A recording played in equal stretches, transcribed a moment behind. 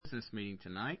business meeting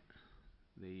tonight.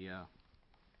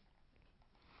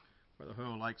 Brother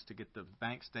Hoyle likes to get the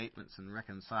bank statements and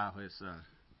reconcile his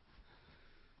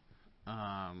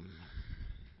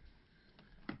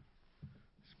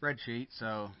spreadsheet,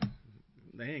 so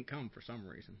they didn't come for some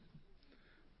reason.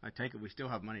 I take it we still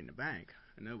have money in the bank.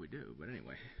 I know we do, but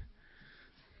anyway.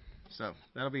 So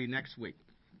that'll be next week.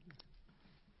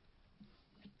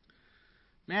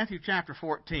 Matthew chapter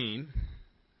 14.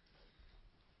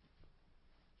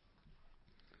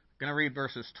 I'm going to read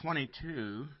verses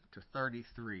 22 to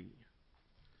 33.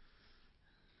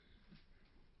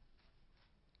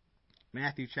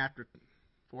 Matthew chapter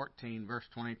 14, verse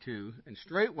 22. And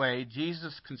straightway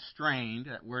Jesus constrained.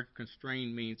 That word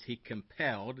constrained means he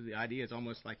compelled. The idea is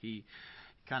almost like he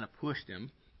kind of pushed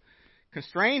him.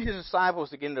 Constrained his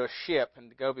disciples to get into a ship and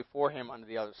to go before him unto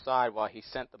the other side while he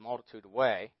sent the multitude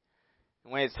away.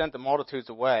 And when he had sent the multitudes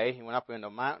away, he went up into a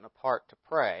mountain apart to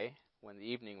pray. When the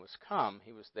evening was come,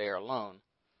 he was there alone.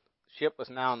 The ship was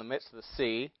now in the midst of the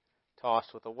sea,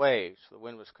 tossed with the waves, for the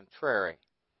wind was contrary.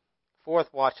 The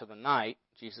fourth watch of the night,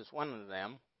 Jesus went unto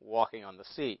them, walking on the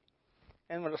sea.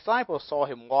 And when the disciples saw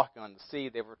him walking on the sea,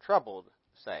 they were troubled,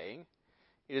 saying,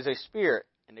 It is a spirit,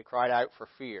 and they cried out for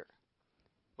fear.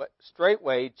 But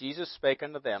straightway Jesus spake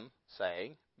unto them,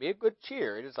 saying, Be of good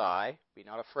cheer, it is I, be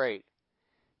not afraid.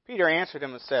 Peter answered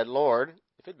him and said, Lord,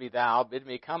 if it be thou, bid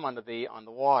me come unto thee on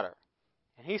the water.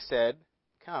 And he said,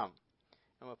 Come.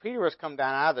 And when Peter was come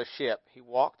down out of the ship, he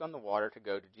walked on the water to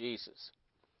go to Jesus.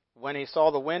 When he saw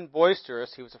the wind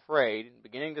boisterous, he was afraid, and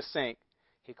beginning to sink,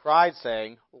 he cried,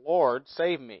 saying, Lord,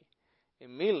 save me.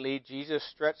 Immediately Jesus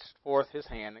stretched forth his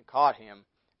hand and caught him,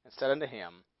 and said unto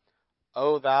him,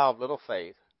 O thou of little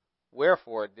faith,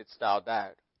 wherefore didst thou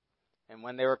doubt? And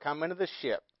when they were come into the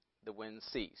ship, the wind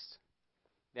ceased.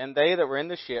 Then they that were in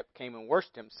the ship came and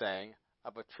worshipped him, saying,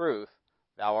 Of a truth,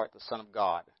 thou art the Son of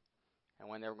God. And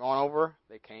when they were gone over,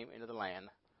 they came into the land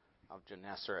of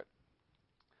Gennesaret.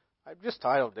 I've just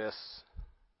titled this,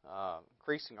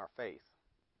 Increasing Our Faith.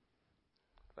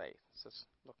 Faith. Let's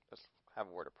have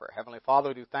a word of prayer. Heavenly Father,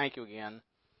 we do thank you again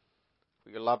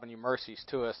for your love and your mercies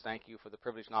to us. Thank you for the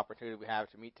privilege and opportunity we have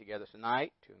to meet together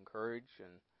tonight, to encourage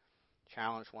and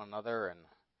challenge one another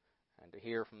and to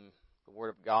hear from the Word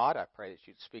of God. I pray that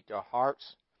you'd speak to our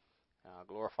hearts,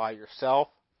 glorify yourself,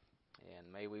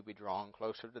 and may we be drawn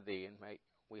closer to thee, and may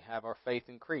we have our faith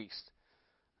increased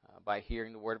by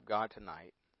hearing the Word of God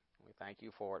tonight. We thank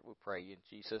you for it. We pray in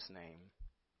Jesus' name.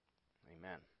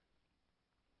 Amen.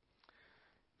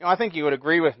 You know, I think you would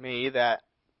agree with me that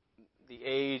the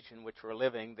age in which we're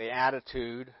living, the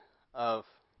attitude of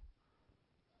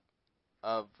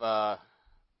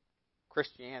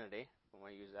Christianity,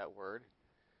 when I use that word,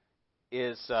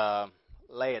 is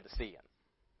Laodicean.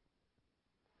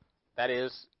 That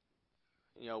is,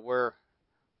 you know, we're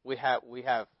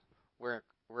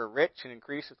rich and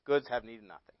increased with goods, have need of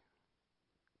nothing.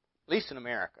 At least in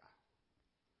America.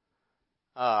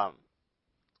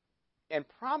 And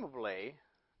probably,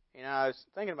 you know, I was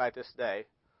thinking about this today,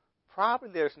 probably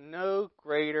there's no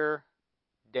greater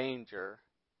danger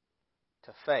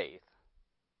to faith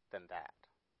than that.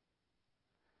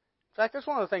 In fact, that's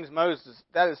one of the things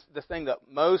that is the thing that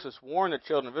Moses warned the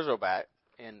children of Israel about.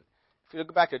 And if you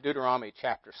look back to Deuteronomy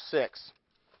chapter 6,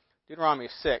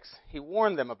 he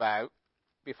warned them about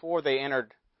before they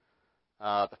entered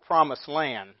the promised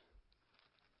land.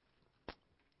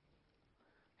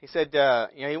 He said,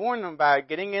 he warned them about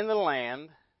getting into the land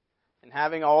and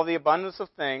having all the abundance of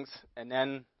things and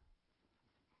then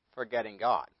forgetting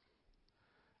God.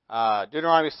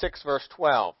 Deuteronomy 6 verse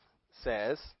 12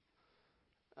 says,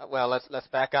 let's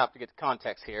back up to get the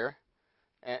context here.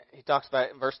 He talks about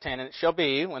verse 10, And it shall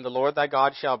be, when the Lord thy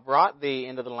God shall have brought thee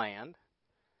into the land,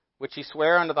 which he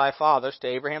sware unto thy fathers, to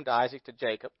Abraham, to Isaac, to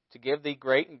Jacob, to give thee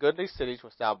great and goodly cities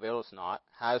which thou buildest not,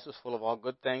 houses full of all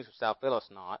good things which thou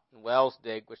fillest not, and wells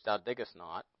digged which thou diggest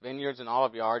not, vineyards and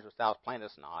olive yards which thou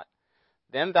plantest not,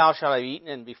 then thou shalt have eaten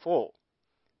and be full.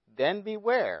 Then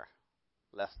beware,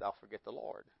 lest thou forget the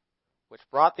Lord, which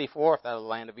brought thee forth out of the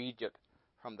land of Egypt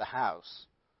from the house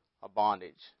of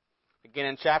bondage. Again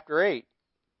in chapter 8,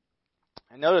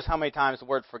 and notice how many times the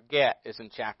word forget is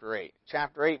in chapter 8.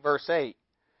 Chapter 8, verse 8,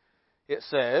 it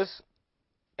says,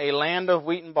 a land of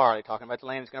wheat and barley, talking about the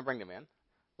land he's going to bring them in,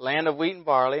 land of wheat and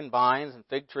barley and vines and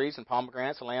fig trees and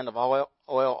pomegranates, a land of oil,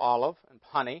 olive, and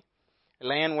honey, a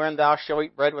land wherein thou shalt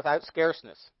eat bread without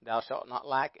scarceness. Thou shalt not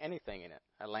lack anything in it.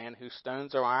 A land whose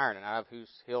stones are iron, and out of whose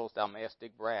hills thou mayest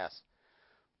dig brass.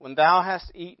 When thou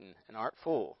hast eaten and art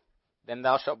full, then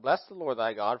thou shalt bless the Lord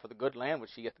thy God for the good land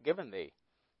which he hath given thee.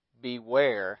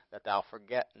 beware that thou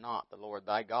forget not the Lord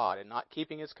thy God, in not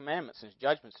keeping his commandments, his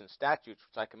judgments, and statutes,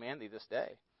 which I command thee this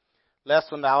day.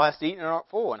 Lest when thou hast eaten and art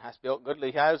full, and hast built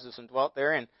goodly houses, and dwelt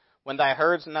therein, when thy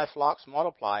herds and thy flocks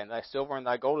multiply, and thy silver and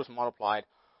thy gold is multiplied,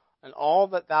 and all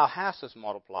that thou hast is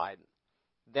multiplied,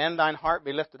 then thine heart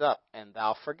be lifted up, and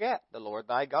thou forget the Lord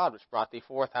thy God, which brought thee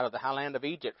forth out of the land of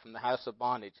Egypt from the house of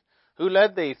bondage, who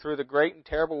led thee through the great and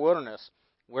terrible wilderness,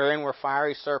 wherein were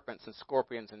fiery serpents and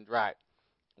scorpions and drought,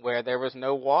 where there was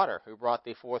no water, who brought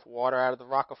thee forth water out of the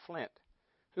rock of flint,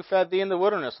 who fed thee in the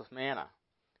wilderness with manna,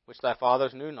 which thy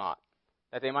fathers knew not,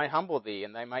 that they might humble thee,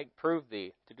 and they might prove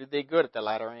thee, to do thee good at the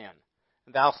latter end.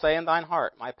 And thou say in thine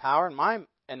heart, my power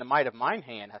and the might of mine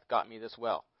hand hath got me this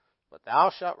wealth. But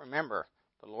thou shalt remember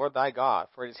the Lord thy God,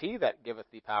 for it is he that giveth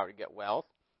thee power to get wealth,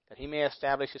 that he may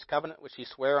establish his covenant which he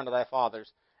sware unto thy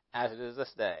fathers, as it is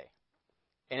this day.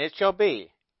 And it shall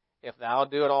be, if thou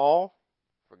do it all,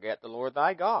 forget the Lord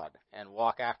thy God, and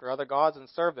walk after other gods, and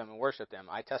serve them, and worship them,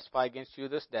 I testify against you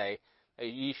this day, that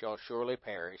ye shall surely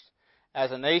perish. As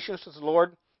the nations which the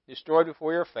Lord destroyed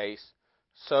before your face,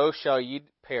 so shall ye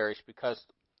perish, because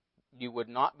you would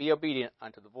not be obedient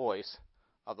unto the voice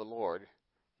of the Lord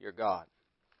your God.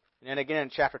 And then again in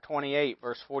chapter 28,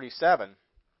 verse 47,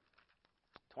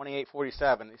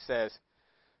 28:47, it says,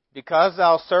 because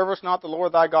thou servest not the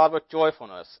Lord thy God with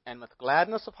joyfulness, and with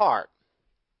gladness of heart,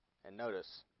 and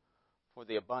notice, for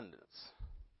the abundance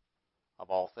of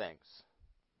all things.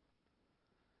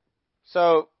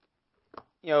 So,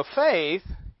 faith,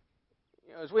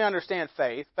 as we understand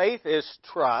faith is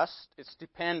trust, it's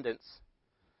dependence,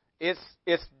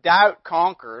 it's doubt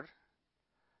conquered,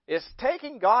 it's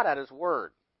taking God at his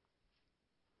word.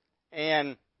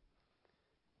 And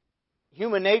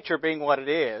human nature being what it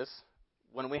is,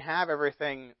 when we have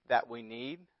everything that we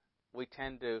need, we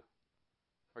tend to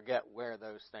forget where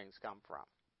those things come from.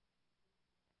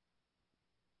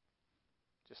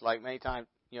 Just like many times,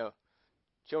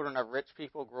 children of rich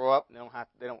people grow up and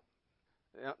they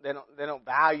don't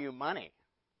value money.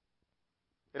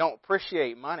 They don't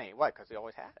appreciate money. Why? Because they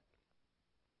always had it.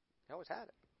 They always had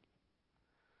it.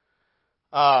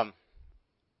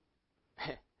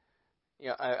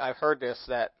 I've heard this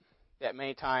that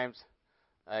many times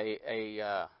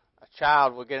a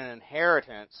child will get an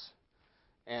inheritance,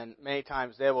 and many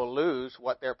times they will lose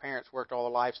what their parents worked all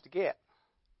their lives to get.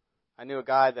 I knew a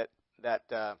guy that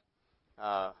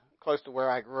close to where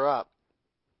I grew up.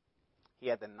 He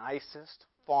had the nicest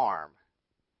farm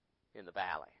in the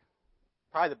valley.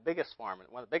 Probably the biggest farm,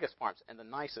 one of the biggest farms, and the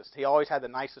nicest. He always had the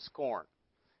nicest corn.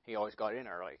 He always got in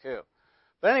early, too.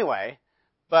 But anyway,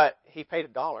 he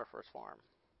paid $1 for his farm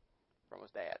from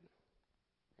his dad.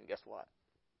 And guess what?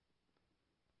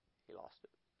 He lost it.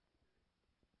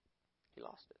 He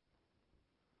lost it.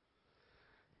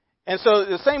 And so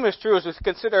the same is true as we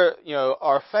consider,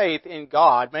 our faith in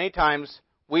God. Many times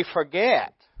we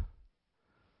forget.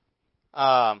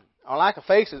 Our lack of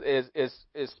faith is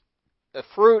the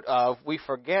fruit of we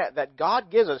forget that God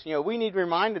gives us. We need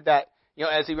reminded that,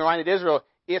 as he reminded Israel,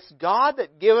 it's God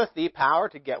that giveth thee power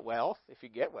to get wealth, if you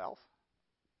get wealth.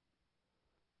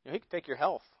 He can take your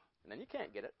health, and then you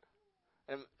can't get it.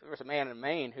 And there was a man in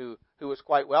Maine who was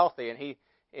quite wealthy, and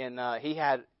he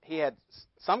had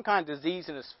some kind of disease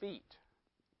in his feet.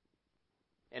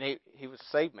 And he was a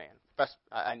saved man.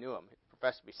 I knew him. He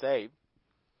professed to be saved.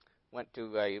 Went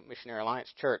to a Missionary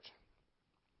Alliance church.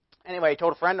 Anyway, he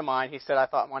told a friend of mine, he said, I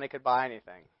thought money could buy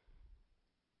anything.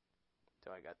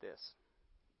 Until I got this.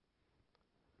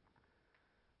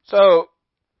 So,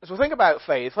 as we think about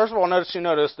faith, first of all, notice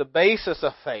the basis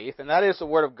of faith, and that is the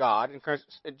Word of God.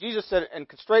 And Jesus said, and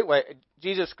straightway,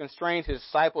 Jesus constrained his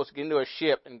disciples to get into a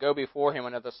ship and go before him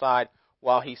on the other side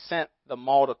while he sent the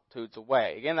multitudes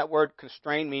away. Again, that word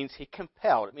constrain means he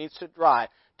compelled. It means to drive,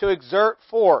 to exert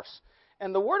force.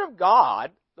 And the Word of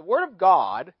God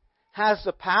has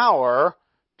the power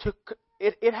to,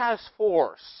 it has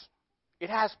force. It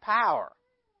has power.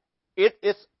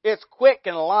 It's quick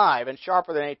and alive and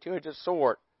sharper than a two-edged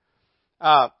sword.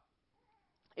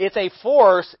 It's a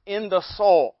force in the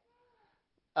soul.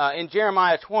 In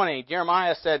Jeremiah 20,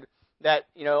 Jeremiah said that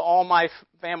all my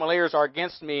familiars are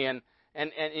against me, and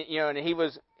he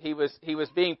was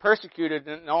being persecuted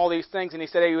and all these things, and he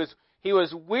said he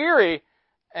was weary,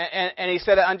 and he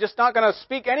said, I'm just not going to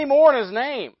speak any more in his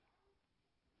name.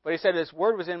 But he said his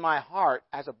word was in my heart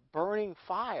as a burning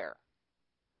fire.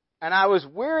 And I was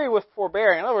weary with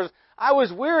forbearing. In other words, I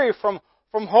was weary from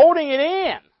holding it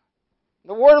in.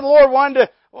 The word of the Lord wanted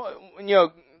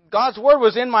to, God's word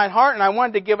was in my heart and I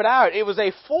wanted to give it out. It was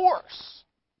a force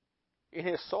in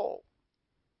his soul.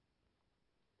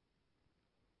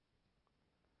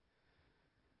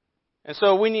 And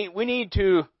so we need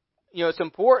to, it's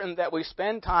important that we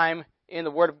spend time in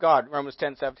the Word of God. Romans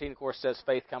 10:17, of course, says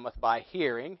faith cometh by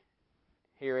hearing,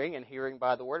 and hearing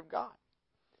by the Word of God.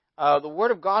 The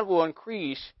Word of God will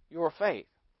increase your faith.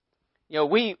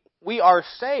 We are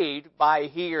saved by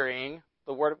hearing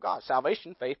the Word of God.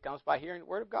 Salvation, faith comes by hearing the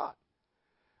Word of God.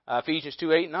 Ephesians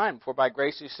 2:8-9, for by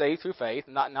grace you saved through faith,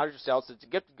 not of yourselves, it's a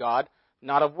gift of God,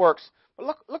 not of works.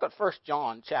 But look at 1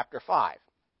 John chapter 5.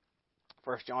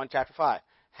 1 John chapter 5.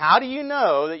 How do you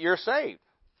know that you're saved?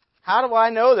 How do I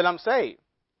know that I'm saved?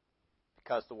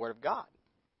 Because the Word of God.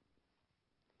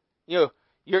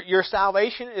 Your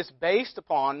salvation is based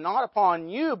upon, not upon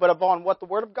you, but upon what the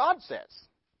Word of God says.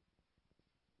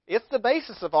 It's the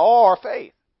basis of all our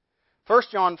faith. 1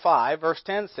 John 5, verse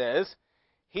 10 says,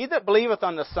 he that believeth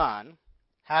on the Son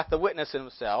hath the witness in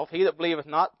himself. He that believeth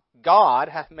not God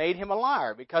hath made him a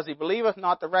liar, because he believeth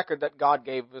not the record that God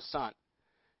gave of his Son.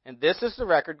 And this is the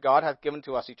record, God hath given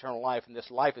to us eternal life, and this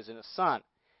life is in his Son.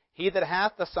 He that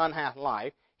hath the Son hath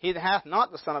life. He that hath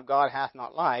not the Son of God hath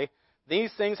not life.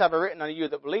 These things have I written unto you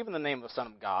that believe in the name of the Son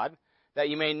of God, that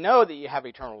you may know that you have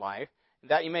eternal life,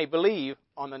 and that you may believe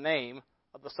on the name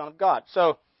of the Son of God.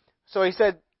 So he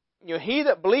said, he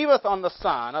that believeth on the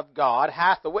Son of God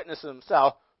hath the witness of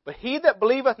himself, but he that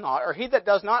believeth not, or he that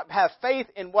does not have faith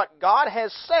in what God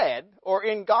has said, or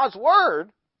in God's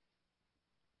Word,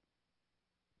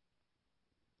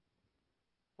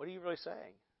 what are you really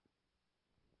saying?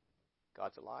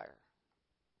 God's a liar.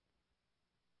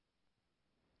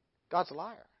 God's a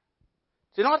liar.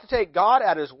 So not to take God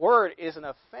at His word is an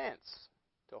offense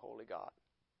to a holy God.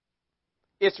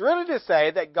 It's really to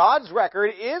say that God's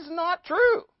record is not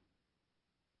true.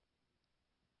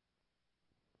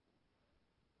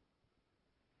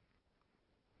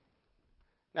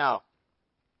 Now,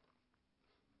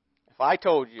 if I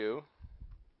told you,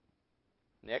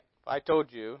 Nick,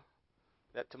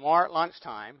 that tomorrow at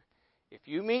lunchtime, if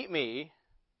you meet me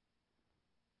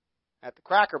at the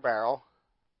Cracker Barrel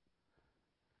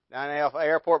down at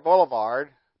Airport Boulevard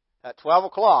at 12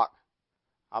 o'clock,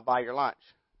 I'll buy your lunch.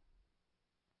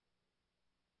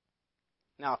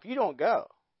 Now, if you don't go,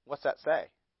 what's that say?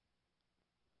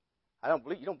 You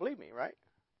don't believe me, right?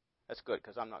 That's good,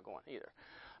 because I'm not going either.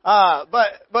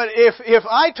 But if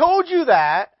I told you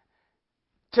that,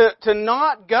 to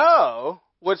not go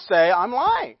would say I'm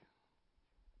lying.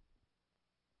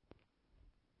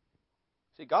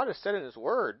 See, God has said in His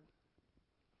Word,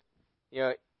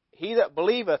 he that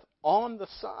believeth on the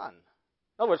Son,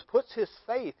 in other words, puts his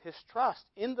faith, his trust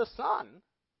in the Son,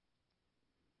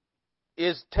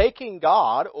 is taking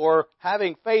God or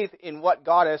having faith in what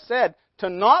God has said. To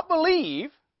not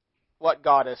believe what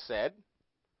God has said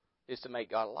is to make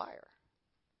God a liar.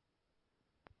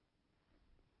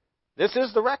 This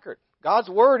is the record. God's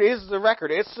Word is the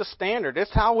record. It's the standard.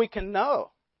 It's how we can know.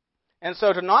 And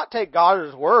so to not take God at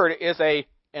His Word is an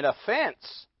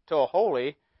offense to a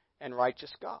holy and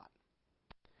righteous God.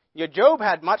 Job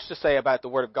had much to say about the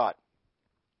Word of God.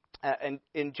 And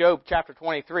in Job chapter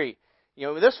 23,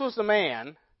 this was the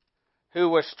man who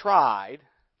was tried.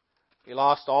 He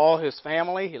lost all his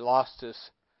family. He lost his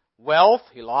wealth.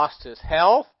 He lost his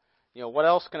health. What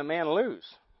else can a man lose?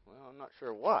 Well, I'm not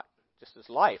sure what. Just his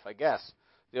life, I guess.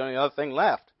 The only other thing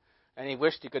left. And he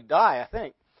wished he could die, I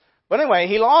think. But anyway,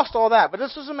 he lost all that. But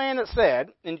this was a man that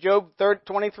said, in Job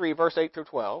 23, verse 8 through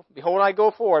 12, Behold, I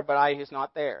go forward, but he is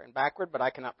not there, and backward, but I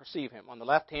cannot perceive him. On the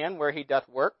left hand, where he doth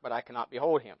work, but I cannot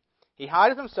behold him. He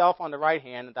hideth himself on the right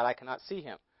hand, that I cannot see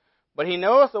him. But he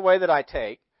knoweth the way that I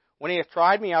take. When he hath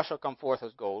tried me, I shall come forth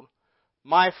as gold.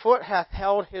 My foot hath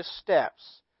held his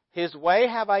steps. His way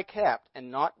have I kept,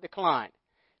 and not declined.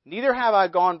 Neither have I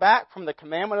gone back from the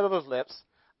commandment of his lips.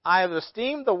 I have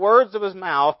esteemed the words of his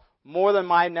mouth more than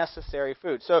my necessary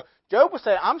food. So Job was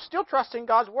saying, I'm still trusting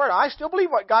God's Word. I still believe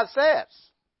what God says.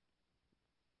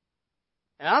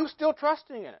 And I'm still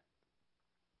trusting in it.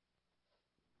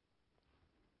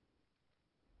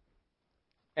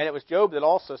 And it was Job that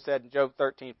also said in Job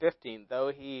 13:15,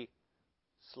 though he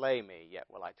slay me, yet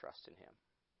will I trust in him.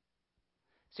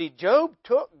 See, Job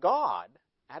took God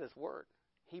at His word.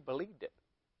 He believed it.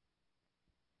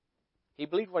 He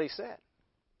believed what he said.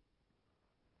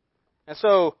 And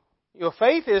so,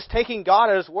 faith is taking God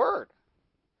at His word.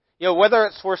 Whether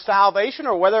it's for salvation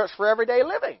or whether it's for everyday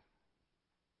living.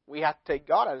 We have to take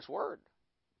God at His word.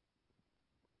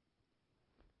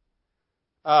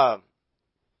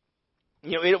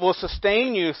 It will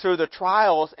sustain you through the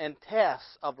trials and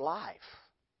tests of life.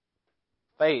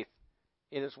 Faith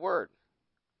in His Word.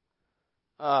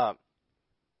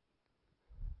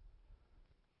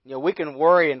 We can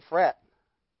worry and fret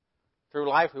through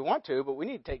life if we want to, but we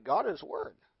need to take God at His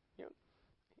Word.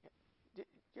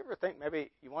 you ever think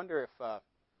maybe you wonder if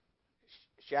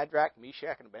Shadrach,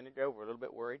 Meshach, and Abednego were a little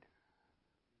bit worried?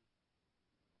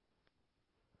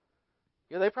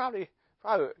 They probably,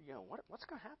 what's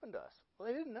going to happen to us? Well,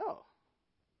 they didn't know.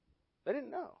 They didn't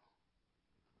know.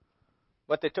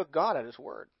 But they took God at His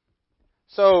word.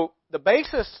 So the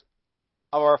basis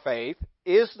of our faith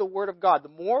is the Word of God.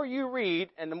 The more you read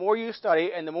and the more you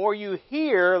study and the more you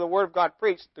hear the Word of God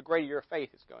preached, the greater your faith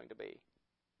is going to be.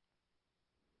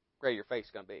 Greater your faith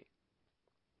is going to be.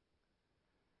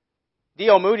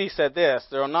 D.L. Moody said this,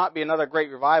 there will not be another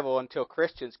great revival until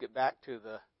Christians get back to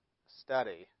the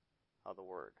study of the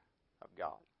Word of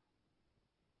God.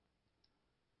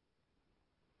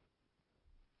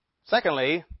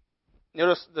 Secondly,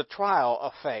 notice the trial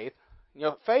of faith.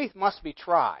 Faith must be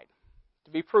tried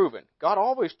to be proven. God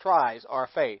always tries our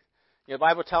faith. The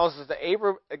Bible tells us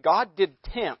that God did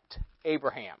tempt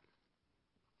Abraham.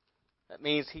 That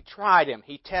means He tried him.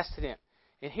 He tested him.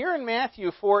 And here in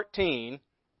Matthew 14,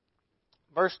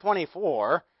 verse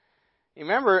 24,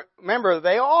 remember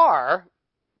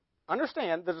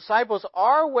understand, the disciples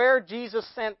are where Jesus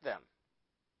sent them.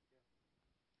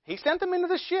 He sent them into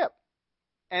the ship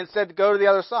and said to go to the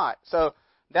other side. So,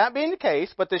 that being the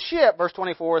case, but the ship, verse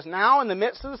 24, is now in the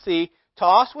midst of the sea,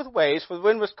 tossed with waves, for the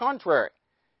wind was contrary.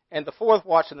 And the fourth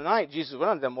watch of the night, Jesus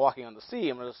went unto them walking on the sea.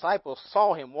 And when the disciples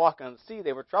saw Him walking on the sea,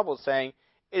 they were troubled, saying,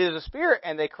 It is a spirit,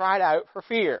 and they cried out for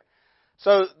fear.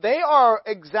 So they are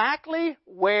exactly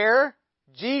where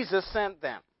Jesus sent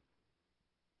them.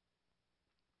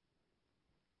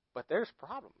 But there's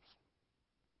problems.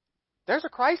 There's a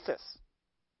crisis.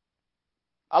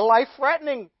 A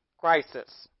life-threatening crisis.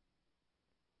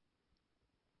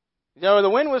 The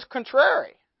wind was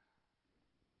contrary.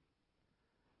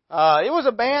 It was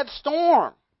a bad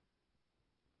storm.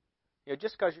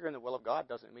 Just because you're in the will of God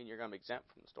doesn't mean you're going to be exempt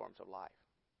from the storms of life.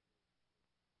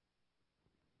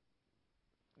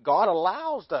 God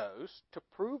allows those to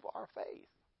prove our faith.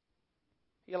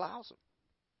 He allows them.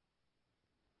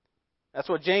 That's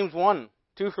what James 1,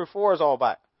 2-4 is all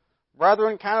about.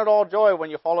 Brethren, count it all joy when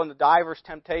you fall into divers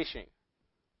temptation,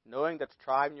 knowing that the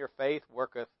trial in your faith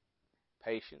worketh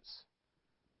patience.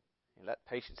 And let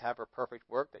patience have her perfect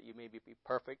work, that you may be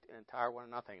perfect and entire, one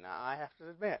and nothing. Now, I have to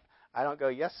admit, I don't go,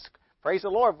 yes, praise the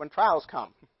Lord when trials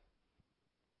come.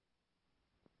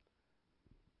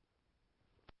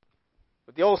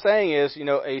 But the old saying is,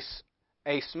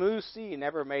 a smooth sea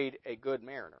never made a good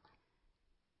mariner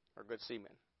or good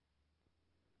seaman.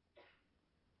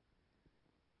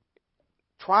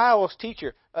 Trials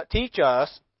teach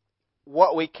us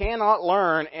what we cannot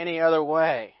learn any other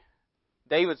way.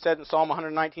 David said in Psalm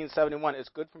 119:71, "It's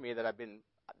good for me that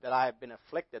I have been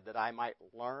afflicted, that I might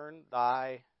learn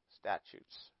thy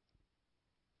statutes."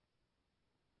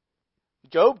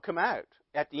 Job came out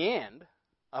at the end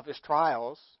of his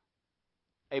trials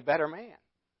a better man,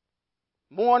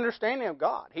 more understanding of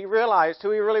God. He realized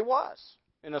who he really was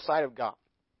in the sight of God.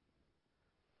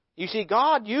 You see,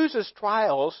 God uses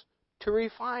trials to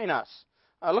refine us.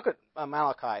 Look at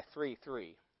Malachi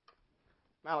 3:3.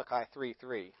 Malachi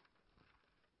 3:3.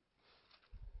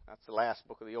 That's the last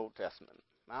book of the Old Testament.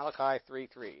 Malachi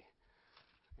 3:3.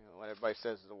 What everybody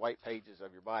says is the white pages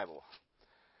of your Bible.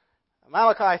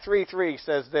 Malachi 3:3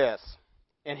 says this,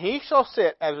 "And he shall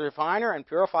sit as a refiner and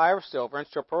purifier of silver, and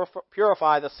shall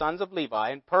purify the sons of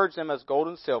Levi, and purge them as gold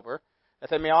and silver,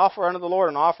 that they may offer unto the Lord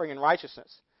an offering in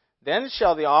righteousness. Then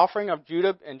shall the offering of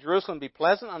Judah and Jerusalem be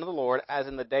pleasant unto the Lord, as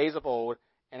in the days of old,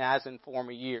 and as in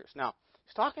former years." Now,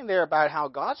 he's talking there about how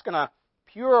God's going to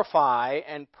purify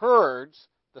and purge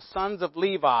the sons of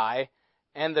Levi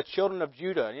and the children of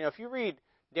Judah. If you read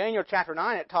Daniel chapter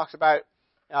 9, it talks about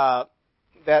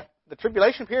that the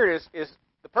tribulation period is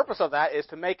the purpose of that is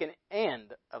to make an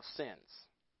end of sins.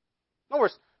 In other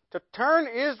words, to turn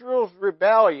Israel's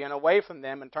rebellion away from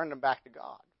them and turn them back to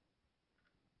God.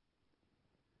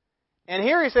 And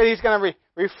here he said he's going to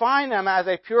refine them as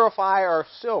a purifier of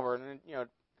silver.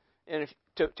 And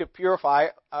to purify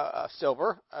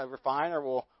silver, a refiner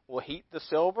will heat the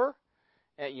silver,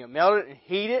 and melt it and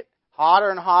heat it hotter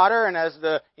and hotter. And as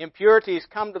the impurities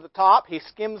come to the top, he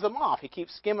skims them off. He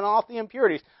keeps skimming off the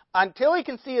impurities until he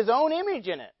can see his own image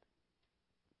in it.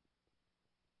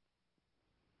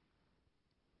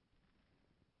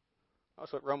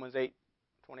 That's what Romans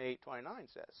 8:28-29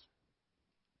 says.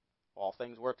 All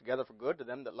things work together for good to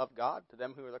them that love God, to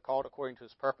them who are called according to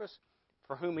His purpose.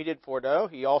 For whom He did foreknow,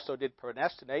 He also did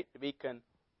predestinate to be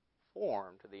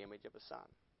conformed to the image of His Son.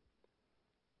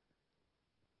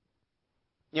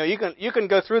 You can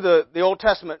go through the Old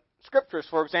Testament scriptures,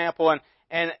 for example,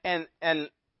 and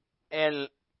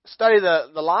study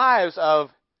the lives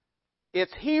of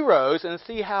its heroes and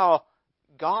see how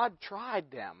God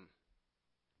tried them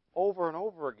over and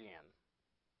over again.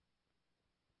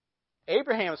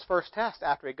 Abraham's first test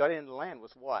after he got into the land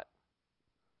was what?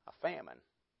 A famine.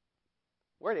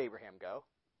 Where did Abraham go?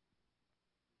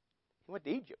 He went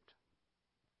to Egypt.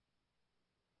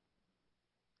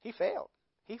 He failed.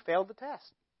 He failed the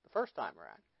test the first time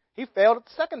around. He failed it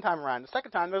the second time around. The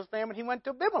second time there was a famine, he went to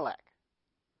Abimelech.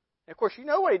 And of course, you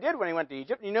know what he did when he went to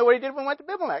Egypt. You know what he did when he went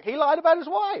to Abimelech. He lied about his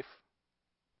wife.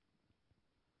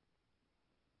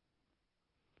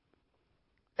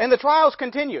 And the trials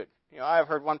continued. I've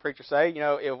heard one preacher say,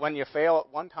 when you fail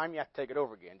at one time, you have to take it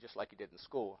over again, just like you did in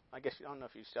school. I guess I don't know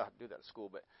if you still have to do that in school,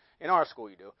 but in our school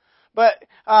you do. But,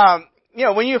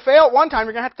 when you fail at one time,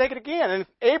 you're going to have to take it again. And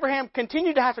Abraham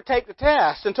continued to have to take the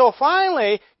test until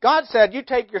finally God said, you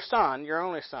take your son, your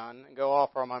only son, and go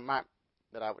off on my mount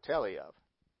that I will tell you of.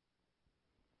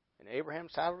 And Abraham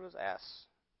saddled his ass,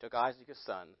 took Isaac his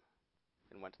son,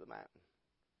 and went to the mountain.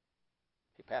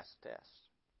 He passed the test.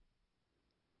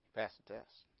 He passed the test.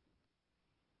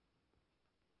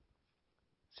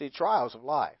 See, trials of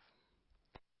life.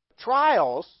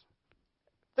 Trials,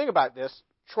 think about this,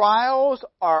 trials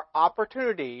are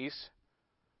opportunities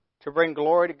to bring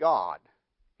glory to God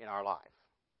in our life.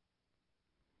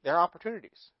 They're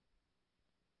opportunities.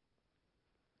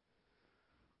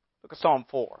 Look at Psalm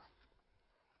 4.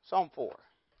 Psalm 4.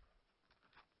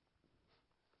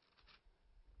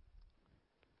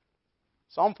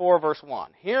 Psalm 4, verse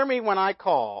 1. Hear me when I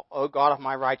call, O God of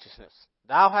my righteousness.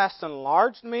 Thou hast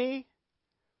enlarged me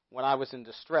when I was in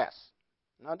distress.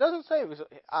 Now, it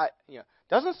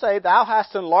doesn't say thou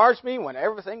hast enlarged me when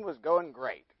everything was going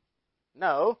great.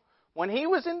 No, when he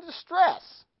was in distress,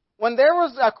 when there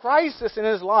was a crisis in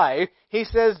his life, he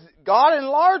says, God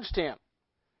enlarged him.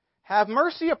 Have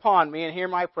mercy upon me and hear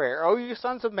my prayer. O you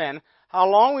sons of men, how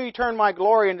long will you turn my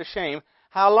glory into shame?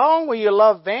 How long will you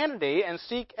love vanity and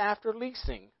seek after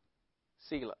leasing?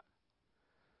 Selah.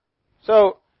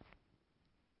 So,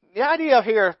 the idea of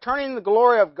here, turning the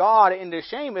glory of God into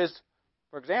shame is,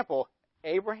 for example,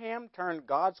 Abraham turned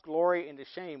God's glory into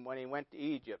shame when he went to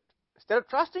Egypt. Instead of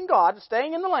trusting God,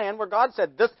 staying in the land where God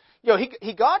said this,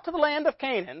 he got to the land of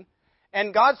Canaan,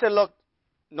 and God said, look,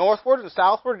 northward and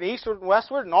southward and eastward and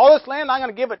westward, and all this land, I'm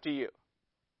going to give it to you.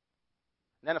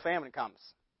 And then a famine comes,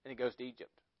 and he goes to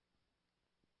Egypt.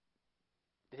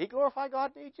 Did he glorify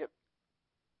God in Egypt?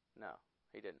 No,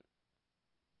 he didn't.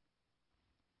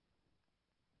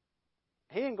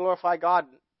 He didn't glorify God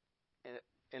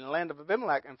in the land of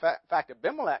Abimelech. In fact,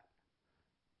 Abimelech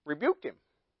rebuked him,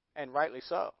 and rightly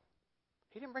so.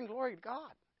 He didn't bring glory to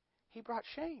God. He brought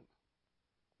shame.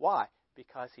 Why?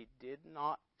 Because he did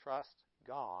not trust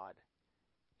God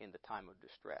in the time of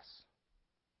distress.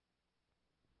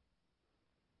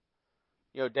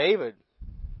 David,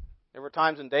 there were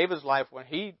times in David's life when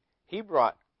he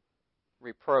brought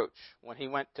reproach when he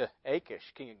went to Achish,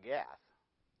 king of Gath.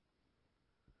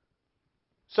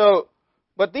 So,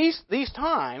 but these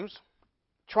times,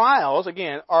 trials,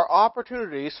 again, are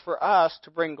opportunities for us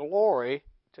to bring glory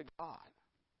to God.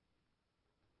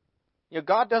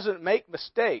 God doesn't make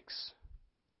mistakes.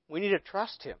 We need to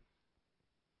trust Him.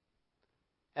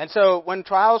 And so, when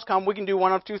trials come, we can do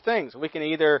one of two things. We can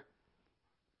either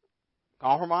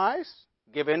compromise,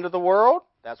 give in to the world.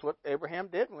 That's what Abraham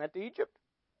did when he went to Egypt.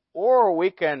 Or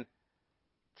we can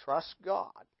trust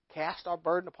God, cast our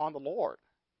burden upon the Lord,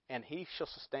 and He shall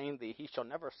sustain thee. He shall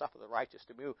never suffer the righteous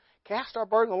to be moved. Cast our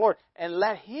burden on the Lord and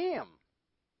let Him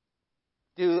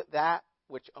do that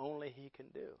which only He can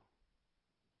do.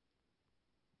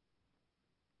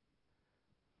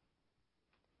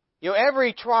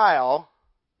 Every trial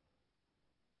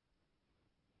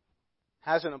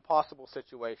has an impossible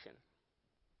situation.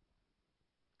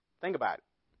 Think about it.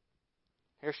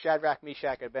 Here's Shadrach,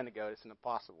 Meshach, and Abednego. It's an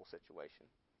impossible situation.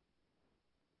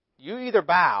 You either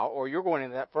bow or you're going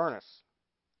into that furnace.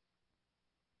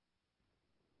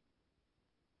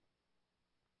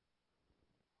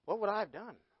 What would I have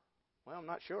done? Well, I'm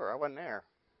not sure. I wasn't there.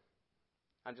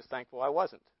 I'm just thankful I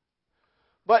wasn't.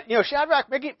 But, Shadrach,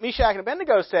 Meshach, and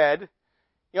Abednego said,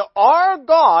 our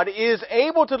God is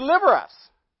able to deliver us,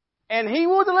 and He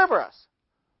will deliver us.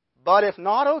 But if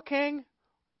not, O king,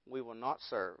 we will not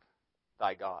serve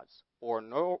thy gods,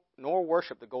 nor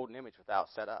worship the golden image without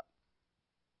set up.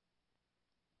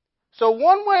 So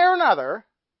one way or another,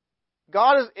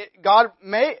 God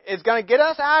is going to get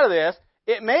us out of this.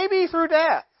 It may be through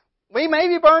death. We may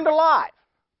be burned alive.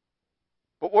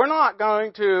 But we're not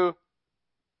going to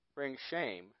bring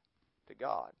shame to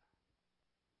God.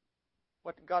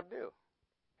 What did God do?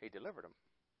 He delivered them.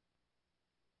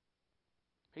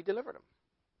 He delivered them.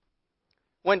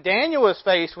 when Daniel was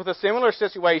faced with a similar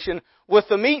situation with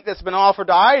the meat that's been offered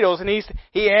to idols, and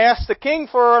he asked the king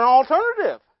for an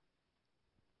alternative.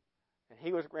 And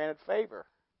he was granted favor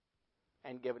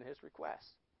and given his request.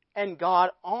 And God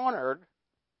honored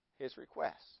his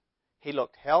request. He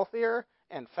looked healthier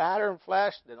and fatter in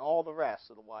flesh than all the rest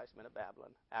of the wise men of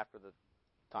Babylon after the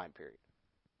time period.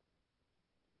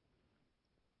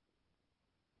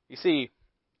 You see,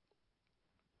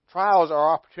 trials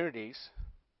are opportunities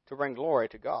to bring glory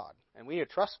to God, and we need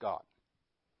to trust God.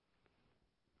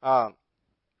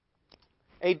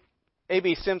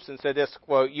 A.B. Simpson said this,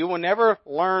 quote, "You will never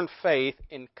learn faith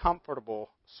in comfortable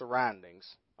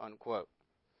surroundings," unquote.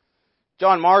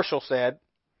 John Marshall said,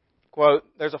 quote,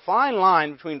 "There's a fine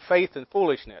line between faith and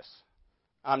foolishness.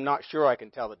 I'm not sure I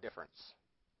can tell the difference,"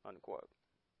 unquote.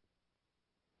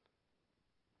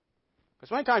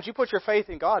 Because many times you put your faith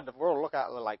in God, the world will look at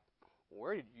it like,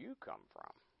 where did you come from?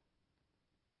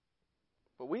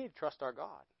 But we need to trust our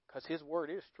God, because His Word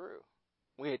is true.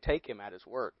 We need to take Him at His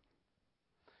Word.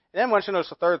 And then I want you to notice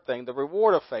the third thing, the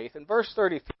reward of faith. In verse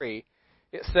 33,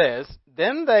 it says,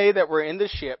 "Then they that were in the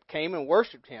ship came and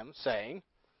worshipped Him, saying,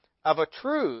 Of a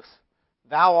truth,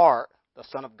 Thou art the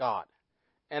Son of God.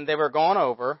 And they were gone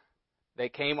over, they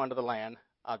came unto the land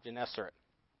of Gennesaret."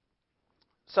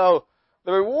 So,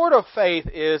 the reward of faith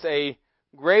is a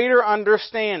greater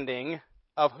understanding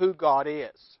of who God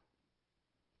is.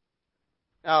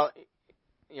 Now,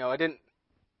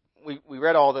 we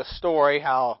read all this story,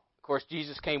 how, of course,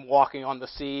 Jesus came walking on the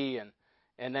sea,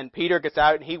 and then Peter gets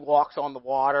out and he walks on the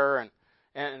water,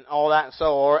 and all that and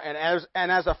so on.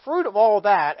 And as a fruit of all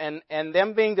that, and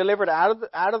them being delivered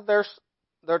out of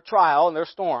their trial and their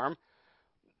storm,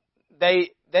 they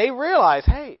realize,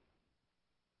 hey,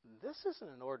 this isn't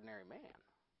an ordinary man.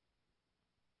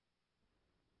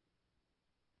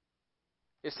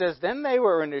 It says, then they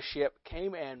were in the ship,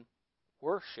 came and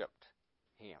worshipped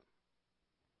Him.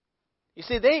 You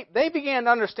see, they began to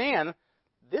understand,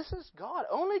 this is God.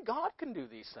 Only God can do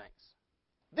these things.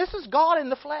 This is God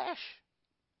in the flesh.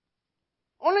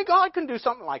 Only God can do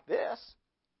something like this.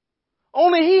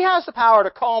 Only He has the power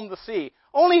to calm the sea.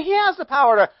 Only He has the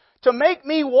power to make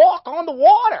me walk on the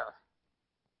water.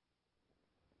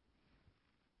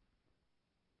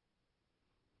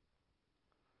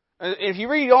 And if you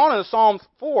read on in Psalm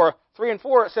 3 and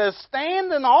 4, it says,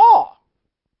 stand in awe.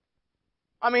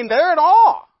 I mean, they're in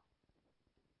awe.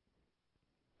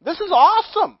 This is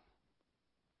awesome.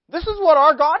 This is what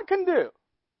our God can do.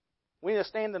 We need to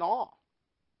stand in awe.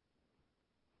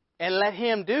 And let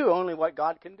Him do only what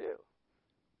God can do.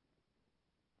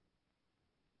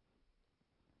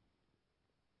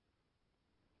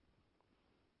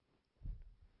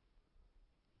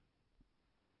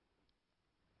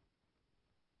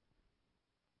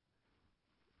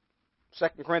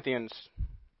 Second Corinthians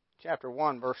chapter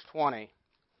 1, verse 20.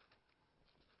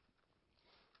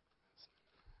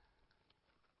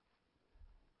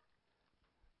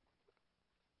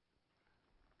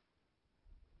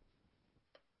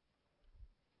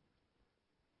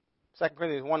 Second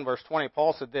Corinthians 1, verse 20,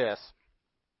 Paul said this.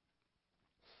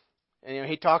 And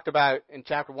he talked about in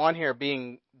chapter 1 here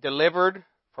being delivered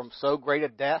from so great a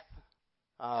death.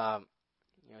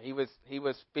 He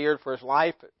was feared for his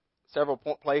life at several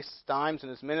times in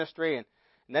his ministry. And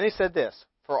then he said this,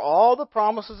 for all the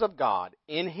promises of God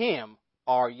in Him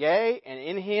are yea, and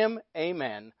in Him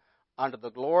amen, unto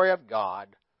the glory of God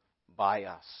by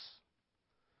us.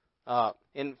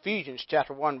 In Ephesians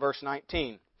chapter 1, verse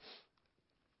 19,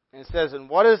 and it says, and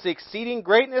what is the exceeding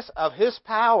greatness of His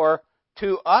power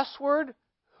to usward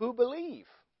who believe?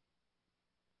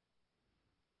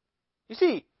 You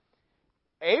see,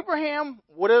 Abraham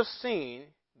would have seen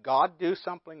God do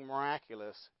something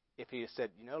miraculous if He had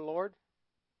said, Lord,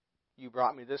 You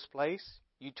brought me this place.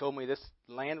 You told me this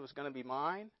land was going to be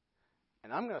mine.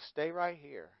 And I'm going to stay right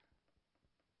here.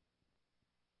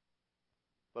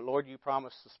 But Lord, You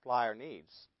promised to supply our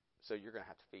needs, so You're going to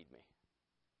have to feed me.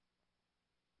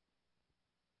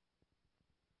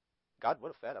 God would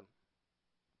have fed him.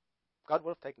 God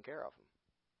would have taken care of him.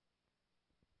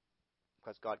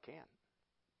 Because God can.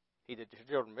 He did to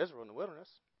the children of Israel in the wilderness.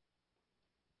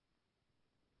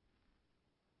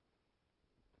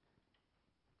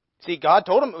 See, God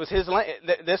told him it was His land.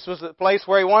 This was the place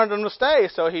where He wanted them to stay,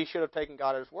 so He should have taken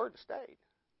God at His word to stay.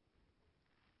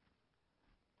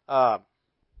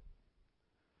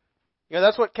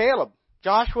 That's what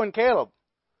Joshua and Caleb,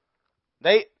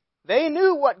 they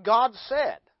knew what God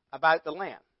said about the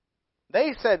land.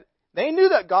 They knew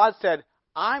that God said,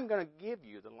 I'm going to give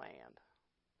you the land.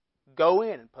 Go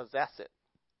in and possess it.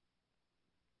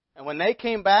 And when they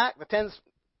came back, the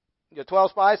the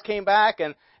 12 spies came back,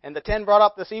 and the 10 brought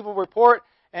up this evil report,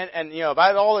 and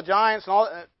about all the giants and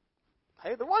all.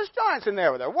 Hey, there was giants in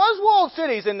there. There was walled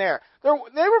cities in there. They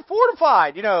were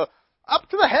fortified, up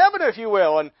to the heaven, if you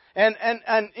will, and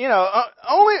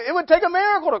only it would take a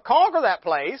miracle to conquer that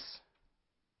place.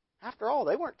 After all,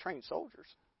 they weren't trained soldiers.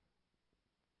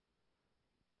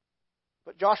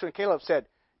 But Joshua and Caleb said,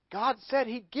 God said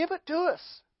He'd give it to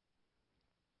us.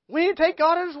 We need to take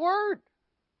God at His word.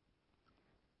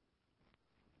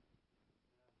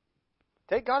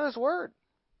 Take God at His word.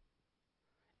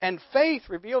 And faith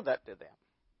revealed that to them.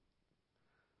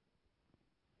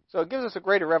 So it gives us a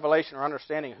greater revelation or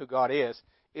understanding of who God is.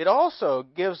 It also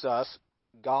gives us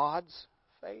God's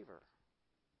favor.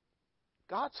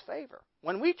 God's favor.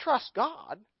 When we trust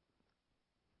God,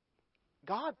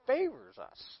 God favors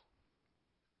us.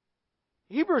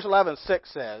 Hebrews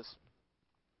 11:6 says,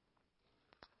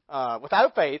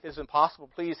 without faith it is impossible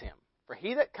to please Him. For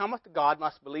he that cometh to God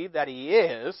must believe that He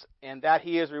is, and that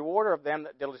He is rewarder of them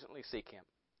that diligently seek Him.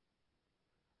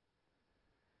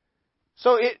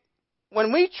 So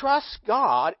when we trust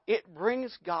God, it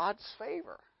brings God's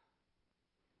favor.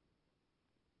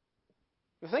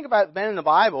 You think about men in the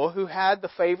Bible who had the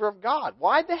favor of God.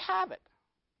 Why'd they have it?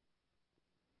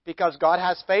 Because God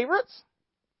has favorites?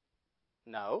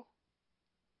 No.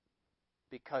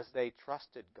 Because they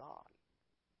trusted God.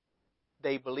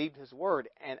 They believed His word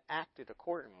and acted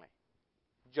accordingly.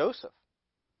 Joseph,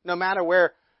 no matter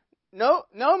where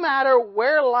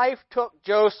life took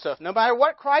Joseph, no matter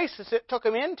what crisis it took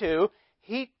him into,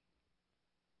 he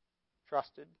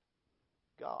trusted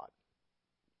God.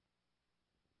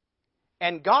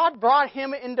 And God brought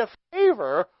him into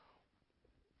favor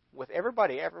with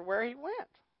everybody everywhere he went.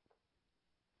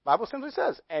 The Bible simply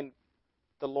says, and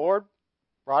the Lord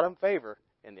brought him favor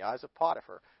in the eyes of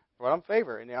Potiphar, brought him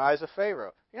favor in the eyes of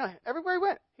Pharaoh. Everywhere he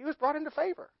went, he was brought into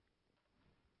favor.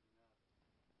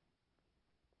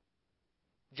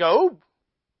 Job,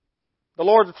 the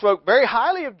Lord spoke very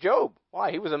highly of Job.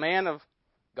 Why? He was a man of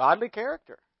godly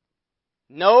character.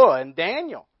 Noah and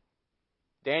Daniel.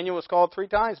 Daniel was called 3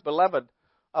 times beloved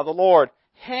of the Lord.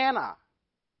 Hannah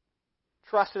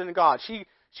trusted in God. She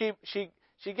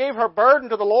gave her burden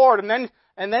to the Lord, and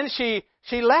then she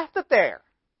left it there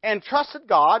and trusted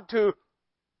God to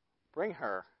bring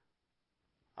her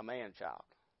a man-child.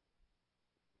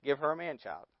 Give her a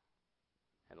man-child.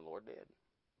 And the Lord did.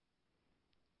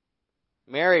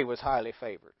 Mary was highly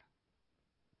favored.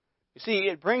 You see,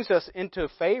 it brings us into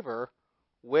favor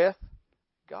with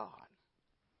God.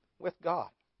 With God.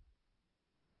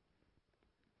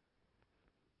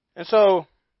 And so,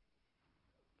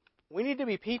 we need to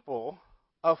be people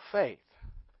of faith.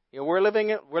 We're living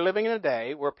in a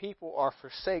day where people are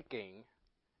forsaking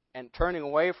and turning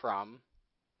away from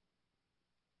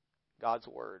God's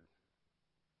Word.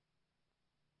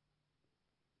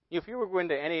 If you were going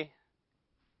to any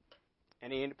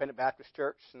independent Baptist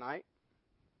church tonight,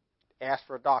 ask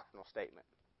for a doctrinal statement.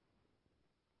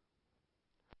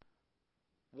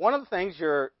 One of the things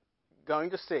you're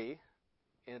going to see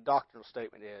in a doctrinal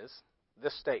statement is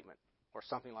this statement, or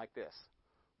something like this.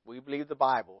 We believe the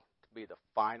Bible to be the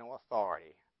final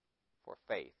authority for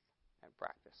faith and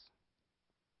practice.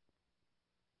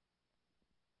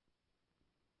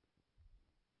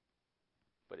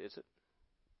 But is it?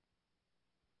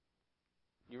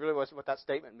 You really know what that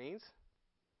statement means?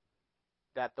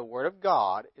 That the Word of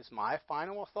God is my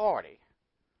final authority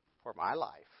for my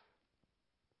life,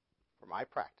 for my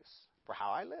practice, for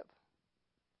how I live.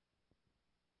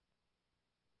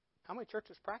 How many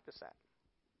churches practice that?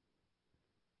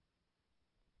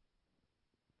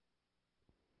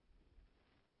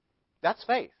 That's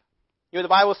faith. The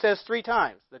Bible says 3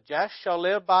 times, the just shall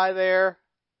live by their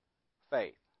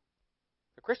faith.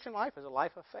 The Christian life is a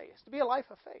life of faith. It's to be a life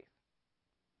of faith.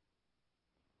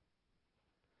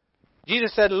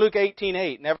 Jesus said in Luke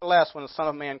 18:8, nevertheless, when the Son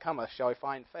of Man cometh, shall he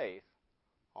find faith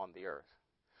on the earth.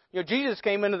 Jesus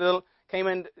came on the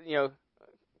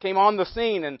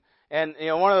scene, and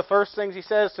one of the first things he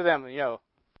says to them,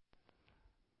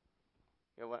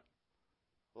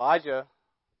 Elijah,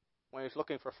 when he was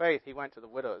looking for faith, he went to the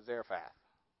widow at Zarephath.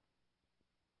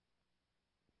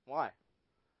 Why?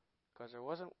 Because there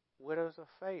wasn't widows of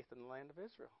faith in the land of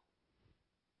Israel.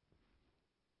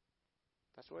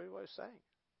 That's what he was saying.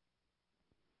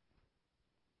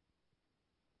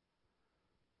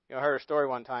 I heard a story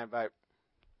one time about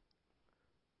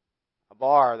a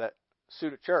bar that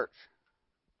sued a church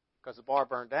because the bar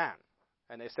burned down.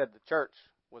 And they said the church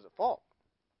was at fault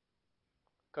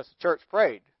because the church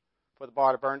prayed for the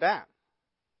bar to burn down.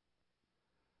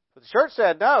 But the church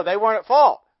said, no, they weren't at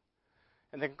fault.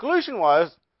 And the conclusion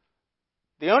was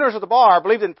The owners of the bar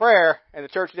believed in prayer, and the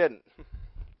church didn't.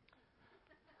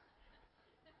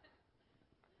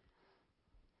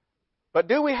 But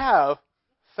do we have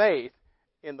faith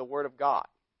in the Word of God?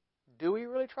 Do we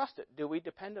really trust it? Do we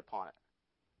depend upon it?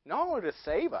 Not only to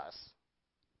save us.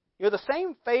 The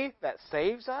same faith that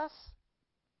saves us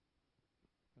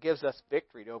gives us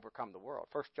victory to overcome the world.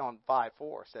 1 John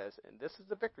 5:4 says, and this is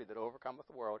the victory that overcometh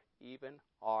the world, even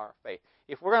our faith.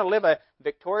 If we're going to live a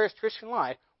victorious Christian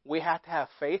life, we have to have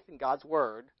faith in God's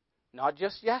Word, not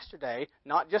just yesterday,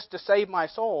 not just to save my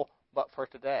soul, but for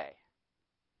today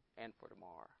and for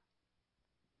tomorrow.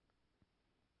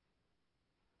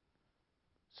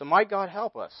 So might God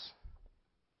help us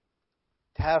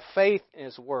to have faith in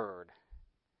His Word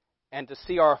and to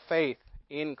see our faith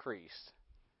increase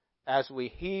as we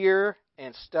hear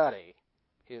and study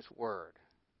His Word.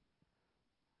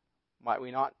 Might we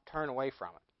not turn away from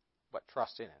it, but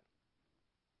trust in it.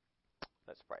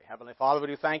 Let's pray. Heavenly Father, we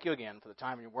do thank you again for the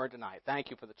time of your Word tonight.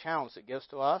 Thank you for the challenge it gives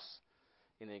to us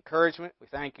and the encouragement. We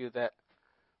thank you that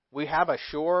we have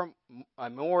a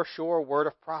more sure word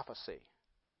of prophecy.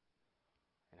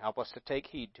 And help us to take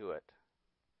heed to it,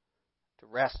 to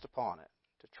rest upon it,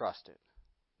 to trust it,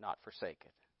 not forsake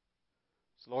it.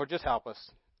 So Lord, just help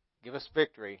us. Give us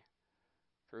victory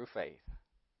through faith.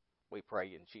 We pray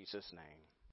in Jesus' name.